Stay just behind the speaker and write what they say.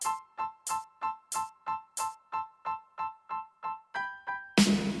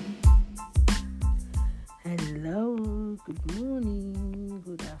Good morning,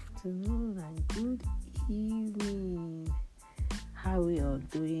 good afternoon, and good evening. How are we all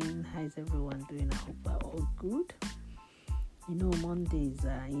doing? How is everyone doing? I hope we're all good. Mondays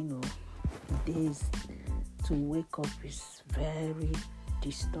are, days to wake up is very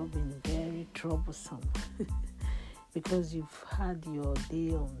disturbing, very troublesome. Because you've had your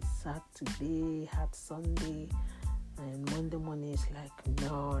day on Saturday, had Sunday, and Monday morning is like,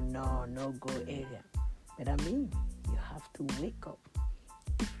 no go area. But you have to wake up.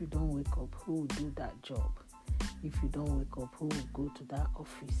 If you don't wake up, who will do that job? If you don't wake up, who will go to that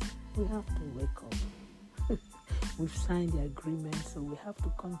office? We have to wake up. We've signed the agreement, so we have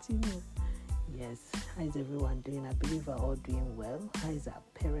to continue. Yes, how is everyone doing? I believe we're all doing well. How is our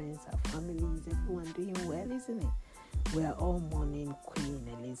parents, our families, everyone doing well, isn't it? We're all mourning Queen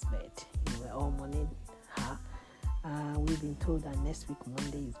Elizabeth. We're all mourning her. We've been told that next week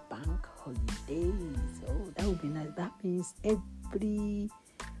Monday is bank holiday. So that would be nice. That means every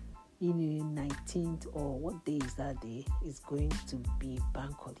 19th or what day is that day is going to be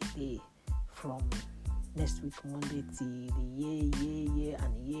bank holiday from next week Monday till the year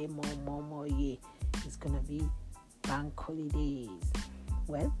and year more year. It's gonna be bank holidays.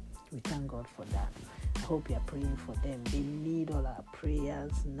 Well, we thank God for that. I hope you are praying for them. They need all our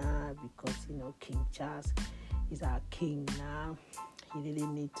prayers now because King Charles is our king now. He really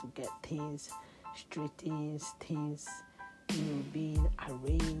needs to get things straightened, things being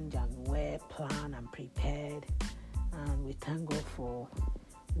arranged and well planned and prepared. And we thank God for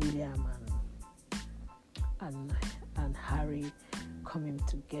William and Harry coming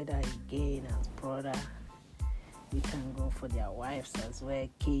together again as brother. We thank God for their wives as well,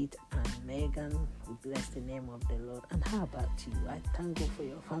 Kate and Megan. We bless the name of the Lord. And how about you? I thank God for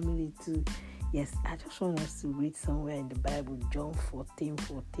your family too. Yes, I just want us to read somewhere in the Bible, John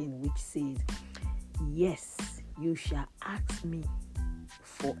 14:14, which says, yes, you shall ask me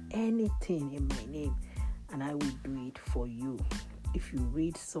for anything in my name, and I will do it for you. If you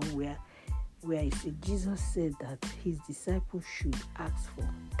read somewhere where it says, Jesus said that his disciples should ask for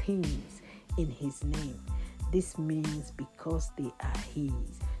things in his name. This means because they are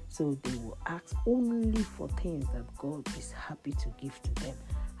his. So they will ask only for things that God is happy to give to them.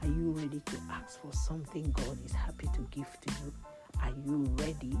 Are you ready to ask for something God is happy to give to you? Are you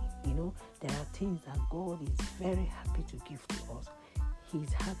ready? There are things that God is very happy to give to us.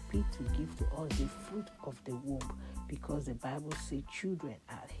 He's happy to give to us the fruit of the womb because the Bible says children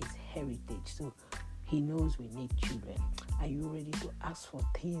are his heritage. So he knows we need children. Are you ready to ask for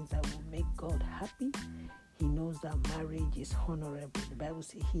things that will make God happy? He knows that marriage is honorable. The Bible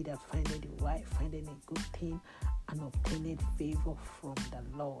says he that findeth a wife findeth a good thing and obtaineth favor from the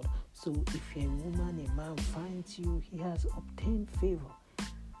Lord. So if you're a woman, a man finds you, he has obtained favor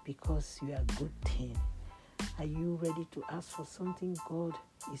because you are a good thing. Are you ready to ask for something God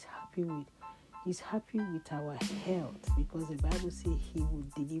is happy with? He's happy with our health because the Bible says he will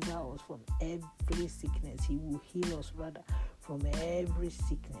deliver us from every sickness. He will heal us from every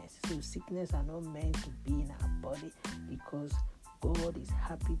sickness. So sickness are not meant to be in our body because God is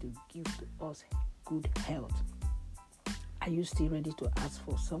happy to give to us good health. Are you still ready to ask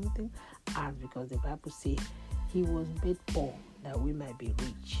for something? Ask, because the Bible says he was made poor that we might be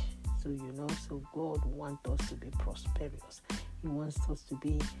rich. So God wants us to be prosperous. He wants us to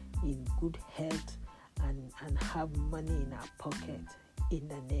be in good health and have money in our pocket in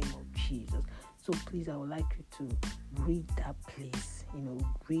the name of Jesus. So please, I would like you to read that place.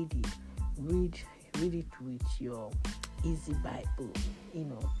 Read it. Read it with your easy Bible.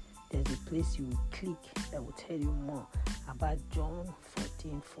 There's a place you will click that will tell you more about John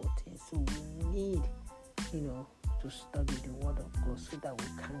 14:14. So we need, to study the Word of God so that we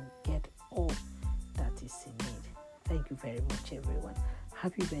can get all that is in it. Thank you very much, everyone.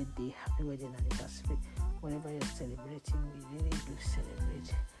 Happy birthday, happy wedding anniversary. Whatever you're celebrating, we really do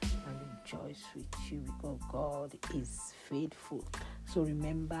celebrate and rejoice with you because God is faithful. So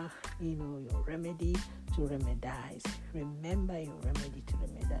remember, your remedy to remedize. Remember your remedy to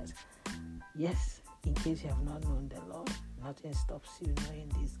remedize. Yes, in case you have not known the Lord, nothing stops you knowing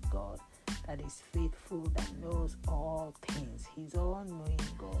this God that is faithful, that knows all things. He's all-knowing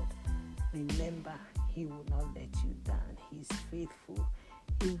God. Remember, he will not let you down. He's faithful.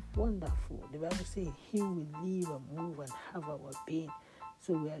 He's wonderful. The Bible says he will live and move and have our being.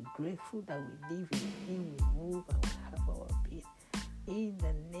 So we are grateful that we live in him, we move and we have our being. In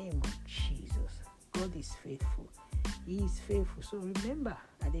the name of Jesus, God is faithful. He is faithful. So remember,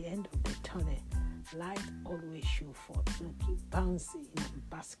 at the end of the tunnel, light always show forth. So keep bouncing and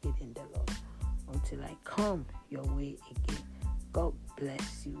basking in the Lord until I come your way again. God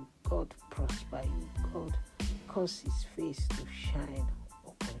bless you. God prosper you. God cause his face to shine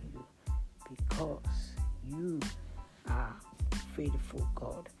upon you, because you are faithful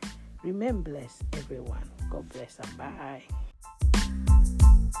God. Remain blessed, everyone. God bless and bye.